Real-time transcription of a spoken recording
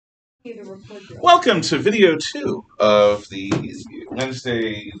Welcome to video 2 of the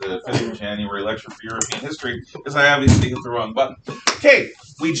Wednesday, the 5th of January lecture for European history, because I obviously hit the wrong button. Okay,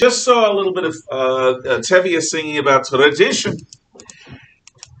 we just saw a little bit of Tevye singing about tradition,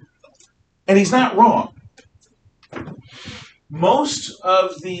 and he's not wrong. Most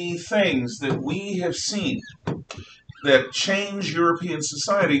of the things that we have seen that change European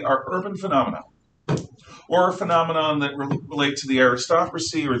society are urban phenomena, or a phenomenon that relate to the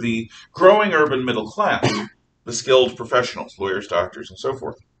aristocracy or the growing urban middle class, the skilled professionals, lawyers, doctors, and so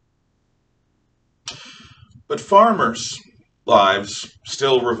forth. But farmers' lives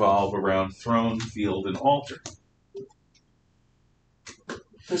still revolve around throne, field, and altar.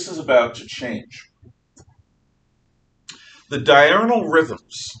 This is about to change. The diurnal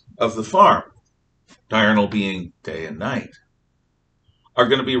rhythms of the farm, diurnal being day and night, are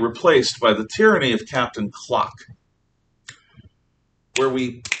going to be replaced by the tyranny of Captain Clock, where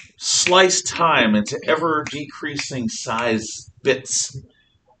we slice time into ever-decreasing size bits,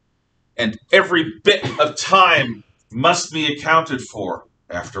 and every bit of time must be accounted for.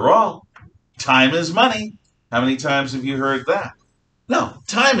 After all, time is money. How many times have you heard that? No,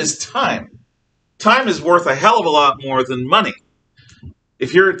 time is time. Time is worth a hell of a lot more than money.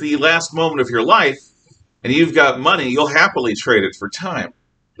 If you're at the last moment of your life, and you've got money, you'll happily trade it for time.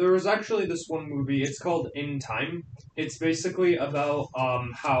 There was actually this one movie, it's called In Time. It's basically about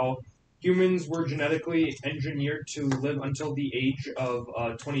how humans were genetically engineered to live until the age of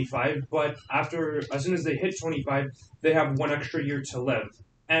 25, but as soon as they hit 25, they have one extra year to live.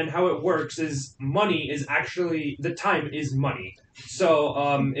 And how it works is the time is money.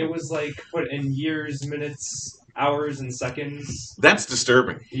 So it was like put in years, minutes, hours, and seconds. That's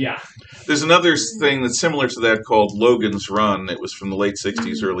disturbing. Yeah. There's another thing that's similar to that called Logan's Run. It was from the late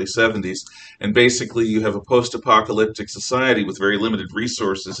 60s, early 70s. And basically you have a post-apocalyptic society with very limited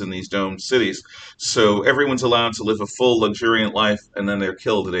resources in these domed cities. So everyone's allowed to live a full, luxuriant life, and then they're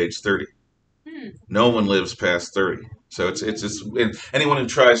killed at age 30. No one lives past 30. So it's just, anyone who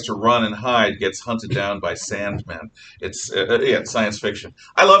tries to run and hide gets hunted down by Sandmen. It's science fiction.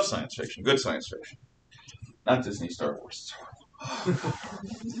 I love science fiction, good science fiction. Not Disney, Star Wars.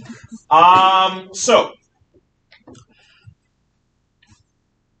 So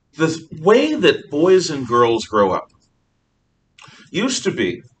the way that boys and girls grow up used to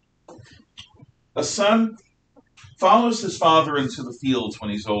be a son follows his father into the fields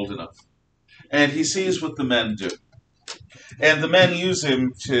when he's old enough, and he sees what the men do. And the men use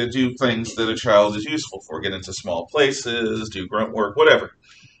him to do things that a child is useful for, get into small places, do grunt work, whatever.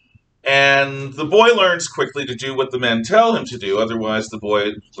 And the boy learns quickly to do what the men tell him to do. Otherwise, the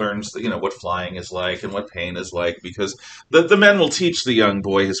boy learns, what flying is like and what pain is like, because the men will teach the young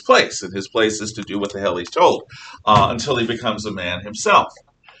boy his place, and his place is to do what the hell he's told until he becomes a man himself.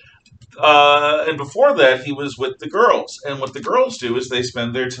 And before that, he was with the girls. And what the girls do is they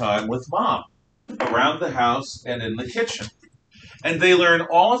spend their time with mom, around the house and in the kitchen. And they learn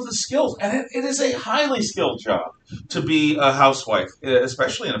all of the skills. And it is a highly skilled job to be a housewife,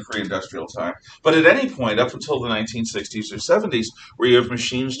 especially in a pre-industrial time. But at any point, up until the 1960s or 70s, where you have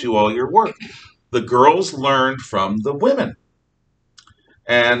machines do all your work, the girls learned from the women.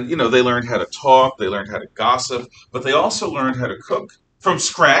 And, they learned how to talk, they learned how to gossip, but they also learned how to cook from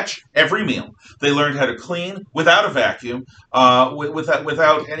scratch, every meal. They learned how to clean without a vacuum,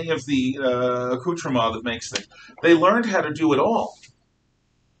 without any of the accoutrement that makes things. They learned how to do it all.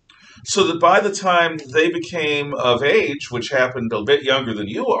 So that by the time they became of age, which happened a bit younger than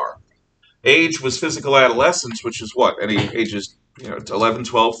you are, age was physical adolescence, which is what? Any ages 11,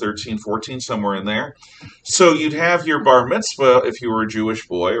 12, 13, 14, somewhere in there. So you'd have your bar mitzvah if you were a Jewish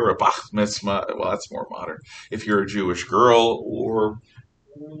boy, or a bach mitzvah, well, that's more modern, if you're a Jewish girl, or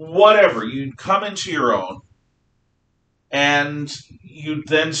whatever. You'd come into your own, and you'd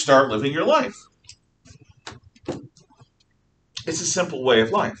then start living your life. It's a simple way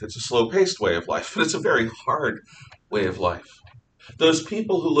of life. It's a slow-paced way of life, but it's a very hard way of life. Those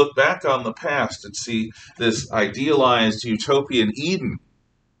people who look back on the past and see this idealized utopian Eden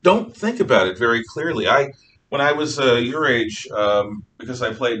don't think about it very clearly. When I was your age, because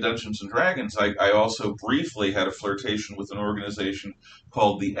I played Dungeons & Dragons, I also briefly had a flirtation with an organization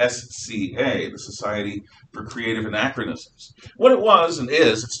called the SCA, the Society for Creative Anachronisms. What it was, and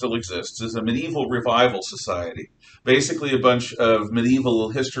is, it still exists, is a medieval revival society. Basically a bunch of medieval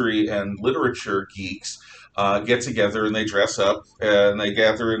history and literature geeks get together and they dress up and they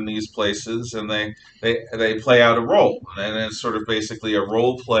gather in these places and they play out a role. And it's sort of basically a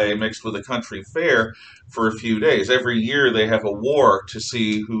role play mixed with a country fair for a few days. Every year they have a war to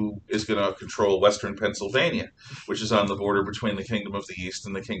see who is going to control Western Pennsylvania, which is on the border between the Kingdom of the East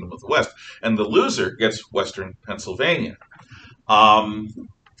and the Kingdom of the West. And the loser gets Western Pennsylvania.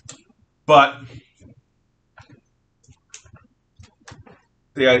 But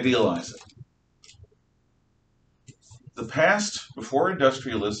they idealize it. The past, before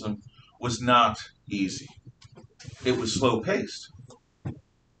industrialism, was not easy. It was slow-paced.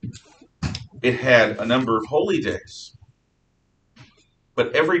 It had a number of holy days.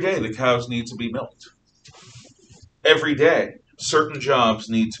 But every day the cows need to be milked. Every day certain jobs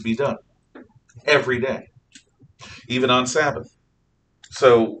need to be done. Every day. Even on Sabbath.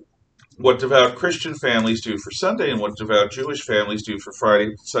 So what devout Christian families do for Sunday and what devout Jewish families do for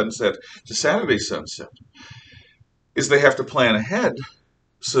Friday sunset to Saturday sunset is they have to plan ahead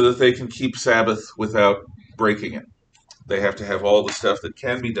so that they can keep Sabbath without breaking it. They have to have all the stuff that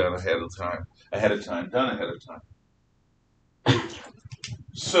can be done ahead of time, done ahead of time.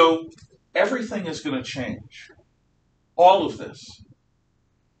 So everything is going to change. All of this.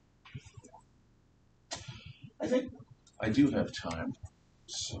 I think I do have time,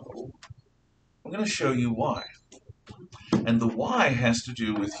 so I'm going to show you why. And the why has to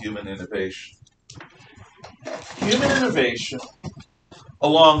do with human innovation. Human innovation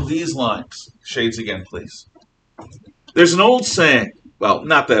along these lines. Shades again, please. There's an old saying, well,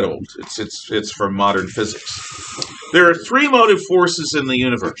 not that old. It's from modern physics. There are three motive forces in the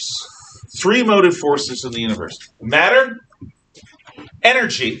universe. Three motive forces in the universe. Matter,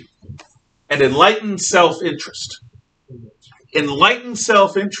 energy, and enlightened self-interest. Enlightened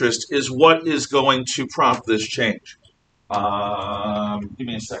self-interest is what is going to prompt this change. Give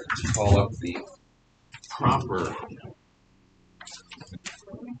me a second to call up the proper...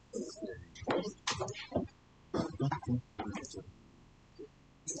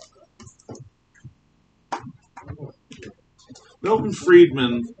 Milton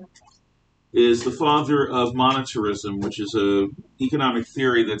Friedman is the father of monetarism, which is an economic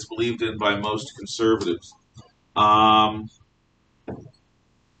theory that's believed in by most conservatives.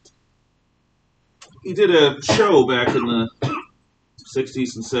 He did a show back in the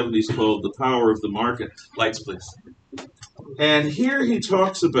 60s and 70s called The Power of the Market. Lights, please. And here he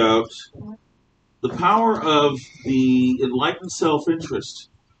talks about the power of the enlightened self-interest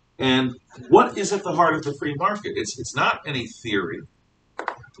and what is at the heart of the free market. It's not any theory.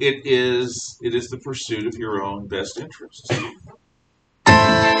 It is the pursuit of your own best interests.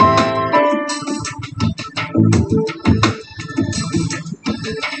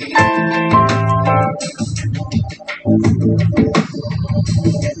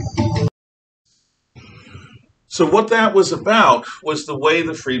 So what that was about was the way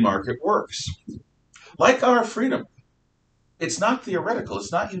the free market works. Like our freedom, it's not theoretical,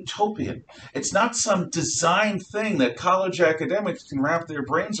 it's not utopian, it's not some designed thing that college academics can wrap their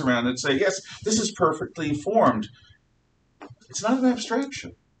brains around and say, yes, this is perfectly formed. It's not an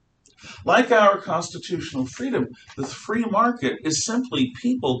abstraction. Like our constitutional freedom, the free market is simply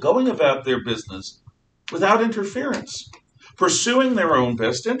people going about their business without interference, pursuing their own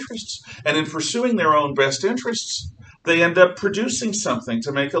best interests. And in pursuing their own best interests, they end up producing something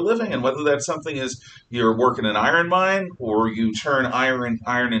to make a living. And whether that something is you're working an iron mine, or you turn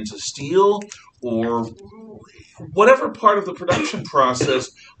iron into steel, or whatever part of the production process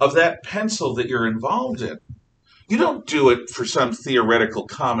of that pencil that you're involved in, you don't do it for some theoretical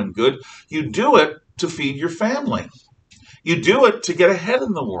common good. You do it to feed your family. You do it to get ahead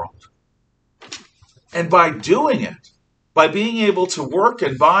in the world. And by doing it, by being able to work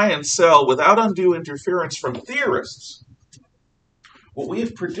and buy and sell without undue interference from theorists, what we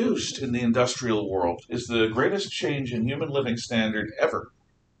have produced in the industrial world is the greatest change in human living standard ever.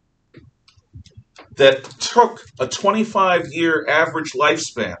 That took a 25-year average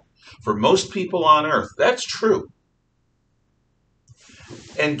lifespan for most people on Earth. That's true.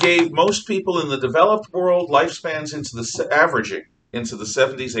 And gave most people in the developed world lifespans averaging into the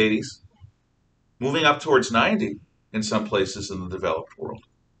 70s, 80s, moving up towards 90 in some places in the developed world.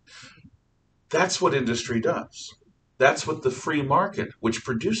 That's what industry does. That's what the free market, which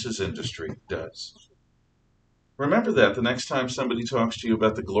produces industry, does. Remember that the next time somebody talks to you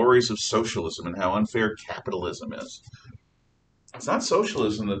about the glories of socialism and how unfair capitalism is. It's not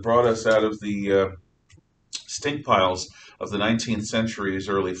socialism that brought us out of the stink piles of the 19th century's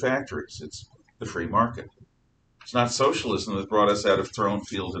early factories. It's the free market. It's not socialism that brought us out of throne,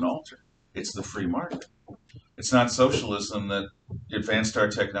 field, and altar. It's the free market. It's not socialism that advanced our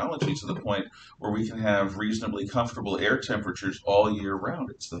technology to the point where we can have reasonably comfortable air temperatures all year round.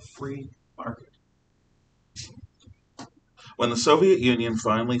 It's the free market. When the Soviet Union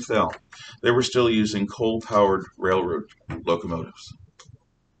finally fell, they were still using coal-powered railroad locomotives.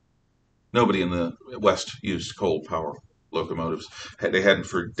 Nobody in the West used coal power locomotives. They hadn't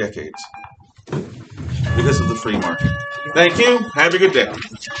for decades because of the free market. Thank you. Have a good day.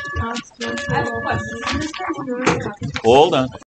 Hold on.